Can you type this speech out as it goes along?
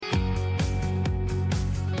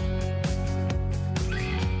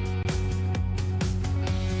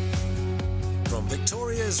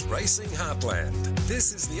Victoria's racing heartland.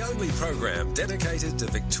 This is the only program dedicated to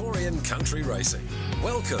Victorian country racing.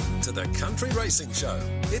 Welcome to the Country Racing Show.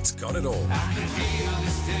 It's got it all.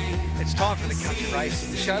 It's time for the Country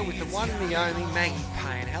Racing Show with the one and the only Maggie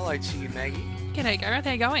Payne. Hello to you, Maggie. G'day, Gareth.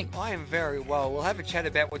 How you going? I am very well. We'll have a chat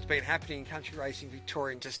about what's been happening in Country Racing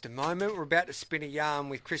Victoria in just a moment. We're about to spin a yarn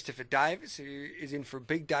with Christopher Davis, who is in for a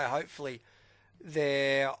big day, hopefully,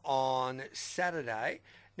 there on Saturday.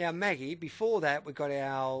 Now, Maggie, before that, we've got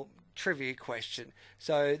our trivia question.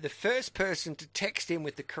 So the first person to text in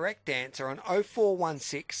with the correct answer on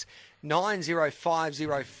 0416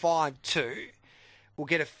 905052 will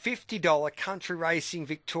get a $50 Country Racing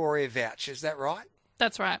Victoria voucher. Is that right?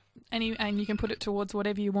 That's right. And you can put it towards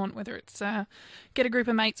whatever you want, whether it's get a group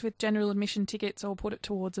of mates with general admission tickets or put it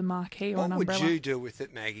towards a marquee or an umbrella. What would you do with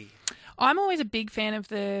it, Maggie? I'm always a big fan of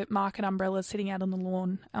the market umbrellas sitting out on the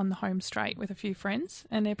lawn on the home straight with a few friends,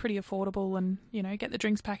 and they're pretty affordable and, you know, get the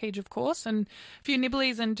drinks package, of course, and a few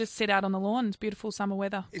nibblies and just sit out on the lawn. It's beautiful summer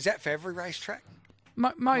weather. Is that for every racetrack?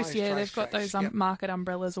 Most, yeah, they've got those market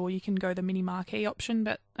umbrellas, or you can go the mini marquee option.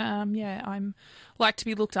 But I'm like to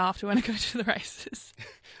be looked after when I go to the races.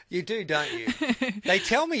 You do, don't you? They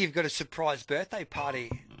tell me you've got a surprise birthday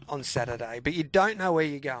party on Saturday, but you don't know where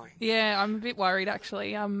you're going. Yeah, I'm a bit worried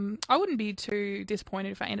actually. I wouldn't be too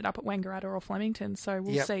disappointed if I ended up at Wangaratta or Flemington. So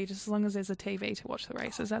we'll see. Just as long as there's a TV to watch the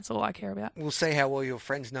races, that's all I care about. We'll see how well your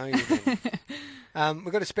friends know you then.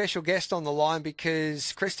 We've got a special guest on the line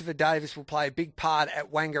because Christopher Davis will play a big part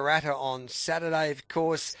at Wangaratta on Saturday, of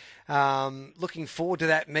course. Looking forward to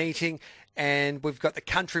that meeting. And we've got the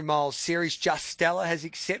Country Miles Series. Just Stella has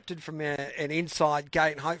accepted from an inside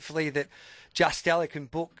gate, and hopefully that Just Stella can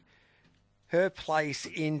book her place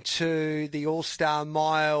into the All-Star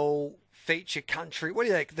Mile feature country. What do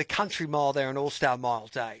you think? The Country Mile there on All-Star Mile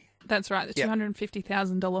Day. That's right, the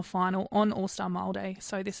 $250,000 final on All-Star Mile Day.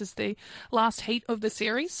 So this is the last heat of the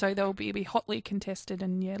series, so they'll be hotly contested,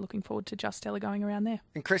 and looking forward to Just Stella going around there.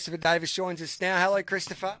 And Christopher Davis joins us now. Hello,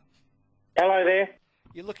 Christopher. Hello there.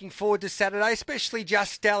 You're looking forward to Saturday, especially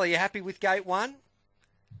Just Stella. You happy with Gate 1?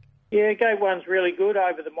 Yeah, Gate 1's really good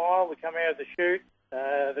over the mile. We come out of the chute.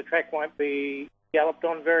 The track won't be galloped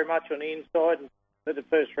on very much on the inside for the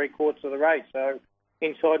first three quarters of the race, so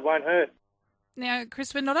inside won't hurt. Now,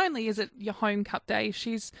 Christopher, not only is it your home cup day,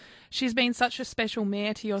 she's been such a special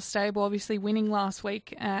mare to your stable, obviously winning last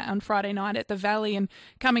week on Friday night at the Valley and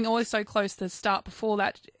coming always so close to the start before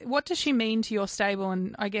that. What does she mean to your stable?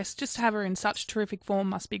 And I guess just to have her in such terrific form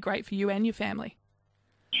must be great for you and your family.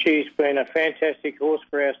 She's been a fantastic horse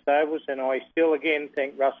for our stables, and I still again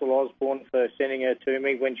thank Russell Osborne for sending her to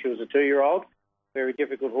me when she was a 2-year-old. Very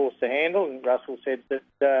difficult horse to handle, and Russell said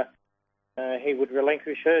that he would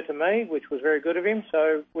relinquish her to me, which was very good of him.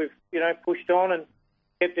 So we've, pushed on and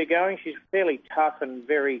kept her going. She's fairly tough and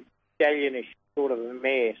very stallionish sort of a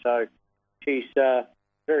mare, so she's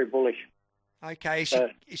very bullish. Okay,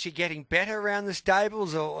 is she getting better around the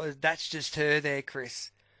stables, or that's just her there,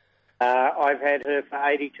 Chris? I've had her for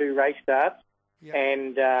 82 race starts,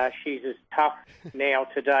 and she's as tough now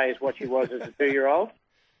today as what she was as a 2-year-old.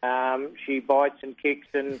 She bites and kicks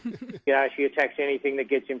and, she attacks anything that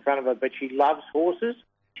gets in front of her. But she loves horses.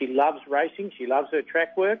 She loves racing. She loves her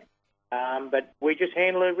track work. But we just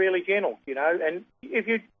handle her really gentle, and if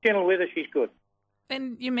you're gentle with her, she's good.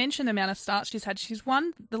 And you mentioned the amount of starts she's had. She's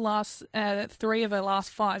won the last 3 of her last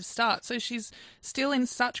 5 starts, so she's still in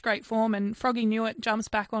such great form. And Froggy Newitt jumps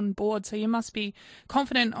back on board, so you must be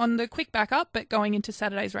confident on the quick backup, but going into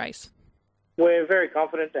Saturday's race. We're very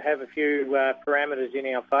confident to have a few parameters in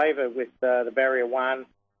our favour with the Barrier 1,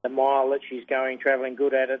 the mile that she's travelling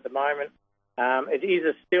good at the moment.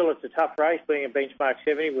 It's a tough race, being a benchmark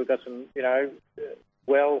 70. We've got some,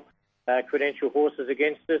 credentialed horses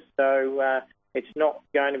against us, so it's not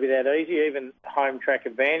going to be that easy. Even home track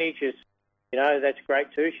advantage is, that's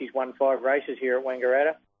great too. She's won 5 races here at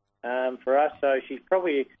Wangaratta for us, so she's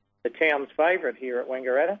probably the town's favourite here at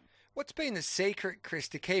Wangaratta. What's been the secret, Chris,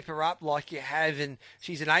 to keep her up like you have? And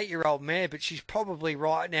she's an 8-year-old mare, but she's probably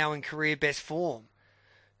right now in career best form.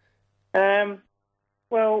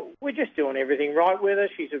 Well, we're just doing everything right with her.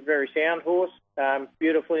 She's a very sound horse,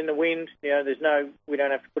 beautiful in the wind. We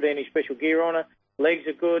don't have to put any special gear on her. Legs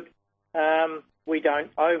are good. We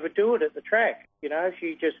don't overdo it at the track.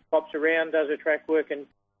 She just pops around, does her track work, and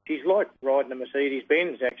she's like riding a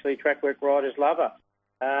Mercedes-Benz, actually. Track work riders love her.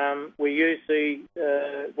 We use the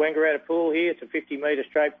Wangaratta pool here. It's a 50-metre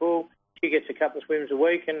straight pool. She gets a couple of swims a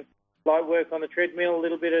week and light work on the treadmill, a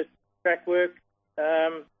little bit of track work,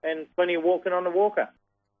 and plenty of walking on the walker.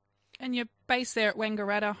 And you're based there at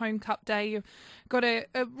Wangaratta, Home Cup Day. You've got a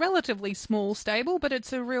relatively small stable, but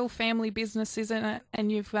it's a real family business, isn't it?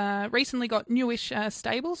 And you've recently got newish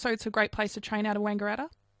stable, so it's a great place to train out of Wangaratta.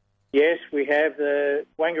 Yes, we have. The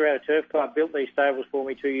Wangaratta Turf Club built these stables for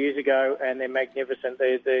me 2 years ago, and they're magnificent.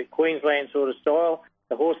 They're the Queensland sort of style.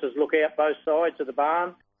 The horses look out both sides of the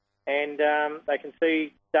barn, and they can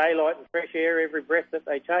see daylight and fresh air every breath that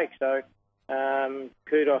they take. So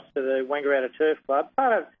kudos to the Wangaratta Turf Club.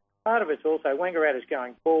 Part of it's also Wangaratta's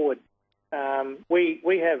going forward.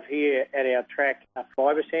 We have here at our track a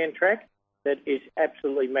fibre sand track that is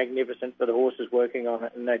absolutely magnificent for the horses working on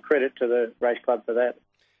it, and they credit to the race club for that.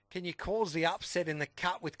 Can you cause the upset in the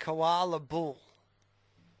Cup with Koala Bull?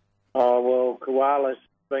 Oh, well, Koala's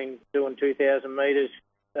been doing 2,000 metres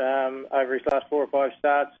over his last 4 or 5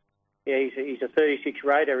 starts. Yeah, he's a 36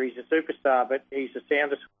 rater. He's a superstar, but he's the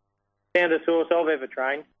soundest horse I've ever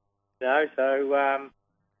trained. So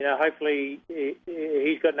hopefully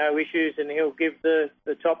he's got no issues, and he'll give the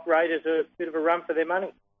top raters a bit of a run for their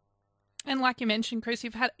money. And like you mentioned, Chris,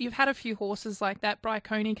 you've had a few horses like that.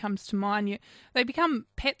 Bryconi comes to mind. They become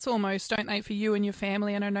pets almost, don't they, for you and your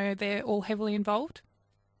family? And I know they're all heavily involved.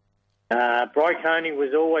 Bryconi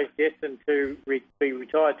was always destined to be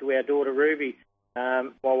retired to our daughter Ruby.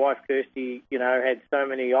 My wife Kirsty, had so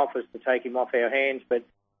many offers to take him off our hands, but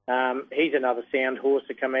he's another sound horse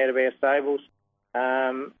to come out of our stables.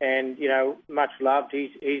 And much loved.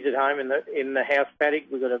 He's at home in the house paddock.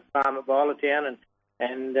 We've got a farm at Violettown,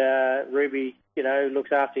 and Ruby,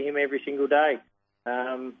 looks after him every single day.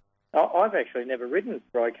 I've actually never ridden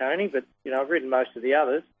Bryconi, but I've ridden most of the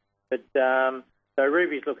others. But so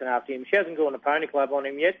Ruby's looking after him. She hasn't gone to Pony Club on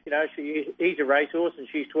him yet. He's a racehorse and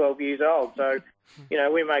she's 12 years old. So,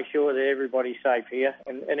 we make sure that everybody's safe here,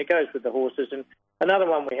 and it goes with the horses. And another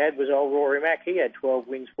one we had was old Rory Mack. He had 12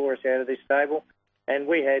 wins for us out of this stable, and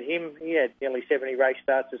we had him. He had nearly 70 race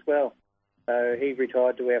starts as well. So he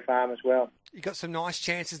retired to our farm as well. You got some nice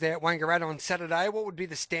chances there at Wangaratta on Saturday. What would be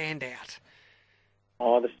the standout?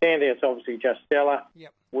 Oh, the standout's obviously Just Stella.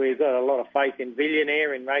 Yep. We've got a lot of faith in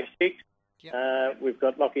Billionaire in race 6. Yep. We've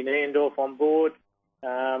got Lockie Neendorf on board.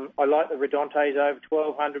 I like the Redontes over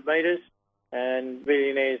 1,200 metres, and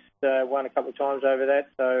Billionaire's won a couple of times over that,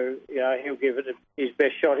 so he'll give it his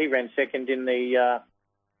best shot. He ran second in the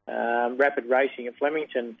rapid racing at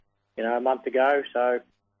Flemington, a month ago, so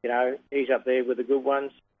he's up there with the good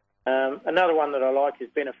ones. Another one that I like is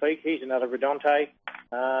Benefique. He's another Redonte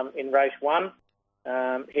in race 1.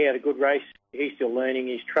 He had a good race. He's still learning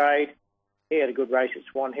his trade. He had a good race at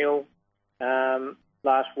Swan Hill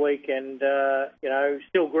last week, and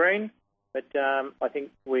still green, but I think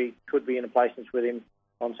we could be in a placement with him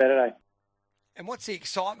on Saturday. And what's the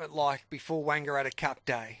excitement like before Wangaratta Cup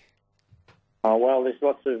Day? Oh, well, there's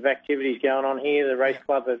lots of activities going on here. The race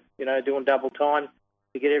club are doing double time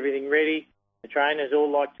to get everything ready. The trainers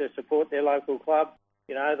all like to support their local club,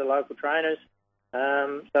 the local trainers.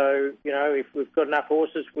 So, if we've got enough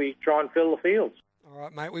horses, we try and fill the fields. All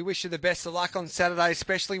right, mate. We wish you the best of luck on Saturday,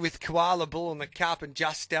 especially with Koala Bull in the Cup and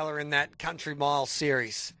Just Stella in that Country Mile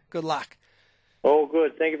series. Good luck. All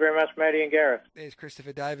good. Thank you very much, Matty and Gareth. There's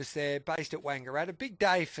Christopher Davis there, based at Wangaratta. Big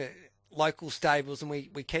day for local stables, and we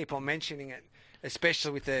keep on mentioning it,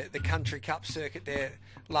 especially with the Country Cup circuit there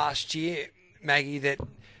last year, Maggie, that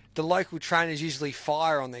the local trainers usually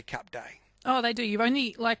fire on their Cup Day. Oh, they do. You've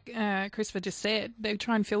only, like Christopher just said, they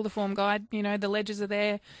try and fill the form guide. The ledgers are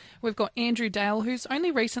there. We've got Andrew Dale, who's only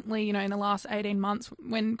recently, in the last 18 months,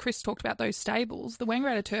 when Chris talked about those stables, the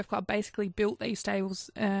Wangaratta Turf Club basically built these stables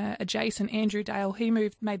adjacent. Andrew Dale, he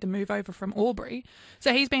made the move over from Albury.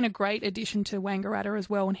 So he's been a great addition to Wangaratta as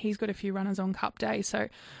well, and he's got a few runners on Cup Day. So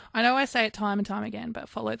I know I say it time and time again, but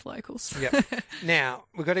follow the locals. Yep. Now,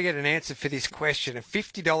 we've got to get an answer for this question. A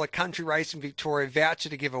 $50 Country Racing Victoria voucher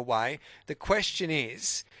to give away. The question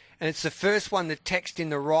is, and it's the first one to text in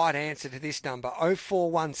the right answer to this number,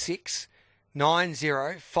 0416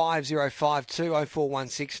 905052,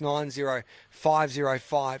 0416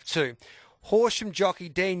 905052. Horsham jockey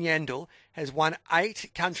Dean Yendall has won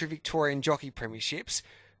 8 Country Victorian jockey premierships.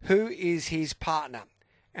 Who is his partner?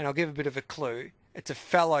 And I'll give a bit of a clue. It's a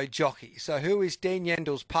fellow jockey. So who is Dean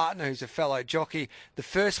Yendall's partner who's a fellow jockey? The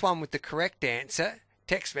first one with the correct answer,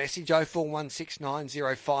 text message 0416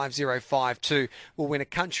 905052, will win a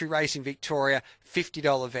Country Racing Victoria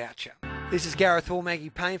 $50 voucher. This is Gareth Hall, Maggie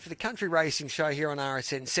Payne for the Country Racing Show here on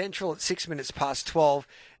RSN Central at 6 minutes past 12.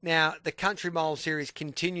 Now, the Country Mile Series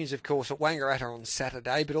continues, of course, at Wangaratta on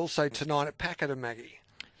Saturday, but also tonight at Pakenham, Maggie.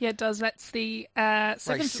 Yeah, it does. That's the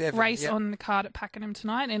seventh race on the card at Pakenham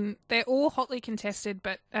tonight, and they're all hotly contested,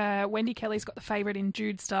 but Wendy Kelly's got the favourite in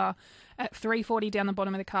Jude Star at $3.40 down the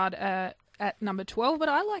bottom of the card at number 12. But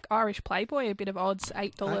I like Irish Playboy, a bit of odds,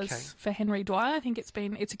 $8 for Henry Dwyer. I think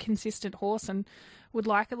it's a consistent horse and would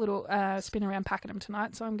like a little spin around Pakenham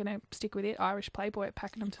tonight, so I'm going to stick with it. Irish Playboy at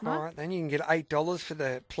Pakenham tonight. All right, then you can get $8 for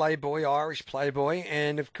the Playboy, Irish Playboy.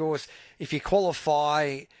 And, of course, if you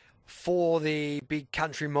qualify for the Big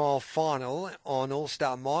Country Mile final on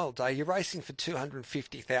All-Star Mile Day, you're racing for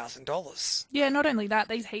 $250,000. Yeah, not only that,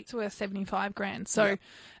 these heats were $75,000. So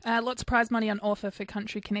lots of prize money on offer for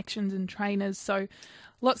country connections and trainers. So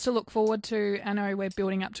lots to look forward to. I know we're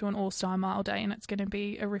building up to an All-Star Mile Day, and it's going to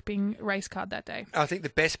be a ripping race card that day. I think the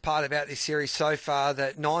best part about this series so far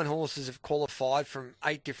that 9 horses have qualified from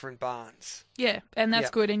 8 different barns. Yeah, and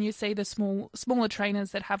that's good. And you see the smaller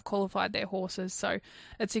trainers that have qualified their horses. So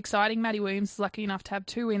it's exciting. Matty Williams is lucky enough to have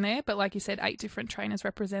 2 in there, but like you said, 8 different trainers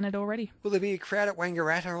represented already. Will there be a crowd at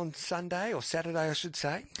Wangaratta on Sunday, or Saturday, I should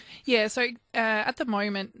say? Yeah, so at the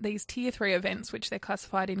moment, these Tier 3 events, which they're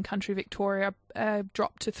classified in Country Victoria,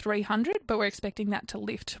 dropped to 300, but we're expecting that to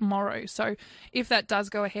lift tomorrow. So if that does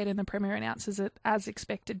go ahead and the Premier announces it as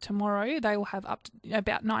expected tomorrow, they will have up to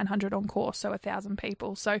about 900 on course, so 1,000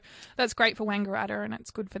 people. So that's great for Wangaratta, and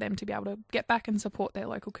it's good for them to be able to get back and support their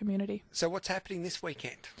local community. So what's happening this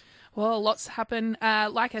weekend? Well, lots happen.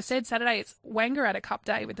 Like I said, Saturday it's Wangaratta Cup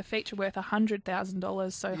Day with the feature worth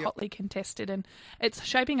 $100,000, so hotly contested, and it's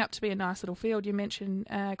shaping up to be a nice little field. You mentioned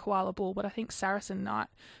Koala Bull, but I think Saracen Knight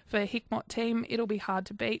for Hickmott team, it'll be hard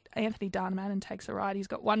to beat. Anthony Darnamanen takes a ride. He's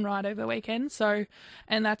got 1 ride over the weekend,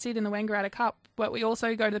 and that's it in the Wangaratta Cup. But we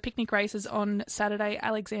also go to the picnic races on Saturday.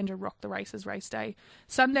 Alexandra Rock the Races race day.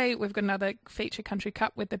 Sunday, we've got another feature country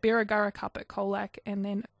cup with the Birregurra Cup at Colac, and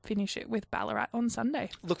then finish it with Ballarat on Sunday.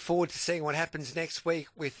 Look forward to seeing what happens next week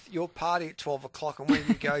with your party at 12 o'clock and where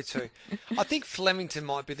you go to. I think Flemington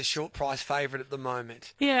might be the short price favourite at the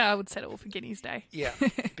moment. Yeah, I would settle for Guineas Day. Yeah,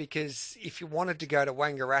 because if you wanted to go to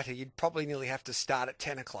Wangaratta, you'd probably nearly have to start at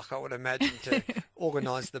 10 o'clock, I would imagine, to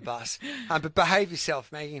organise the bus. But behave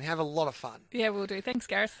yourself, Maggie, and have a lot of fun. Yeah, we'll do. Thanks,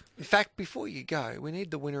 Gareth. In fact, before you go, we need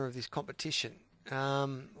the winner of this competition. I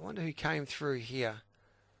wonder who came through here.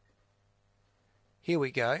 Here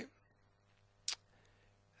we go.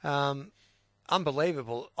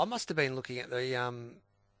 Unbelievable. I must have been looking at the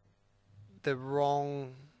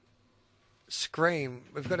wrong screen.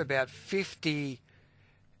 We've got about 50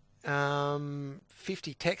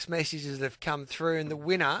 text messages that have come through, and the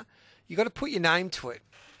winner, you've got to put your name to it.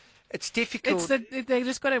 It's difficult. They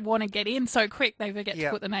just got to want to get in so quick they forget to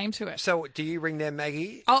put the name to it. So do you ring them,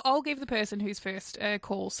 Maggie? I'll give the person who's first a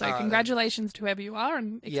call. So congratulations to whoever you are,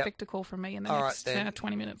 and expect a call from me in the next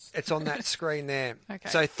 20 minutes. It's on that screen there. Okay.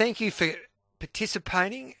 So thank you for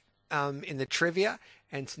participating in the trivia,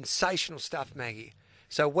 and sensational stuff, Maggie.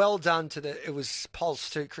 So well done it was Pulse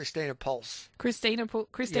too, Christina Pulse. Christine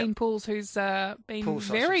Pools, who's been Pulse,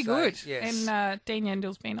 very good. Yes. And Dean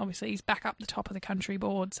Yendel's been, obviously, he's back up the top of the country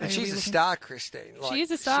board. So and she's a star, Christine. She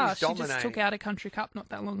is a star. She's dominating. She just took out a country cup not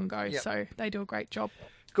that long ago, so they do a great job.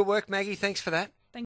 Good work, Maggie. Thanks for that.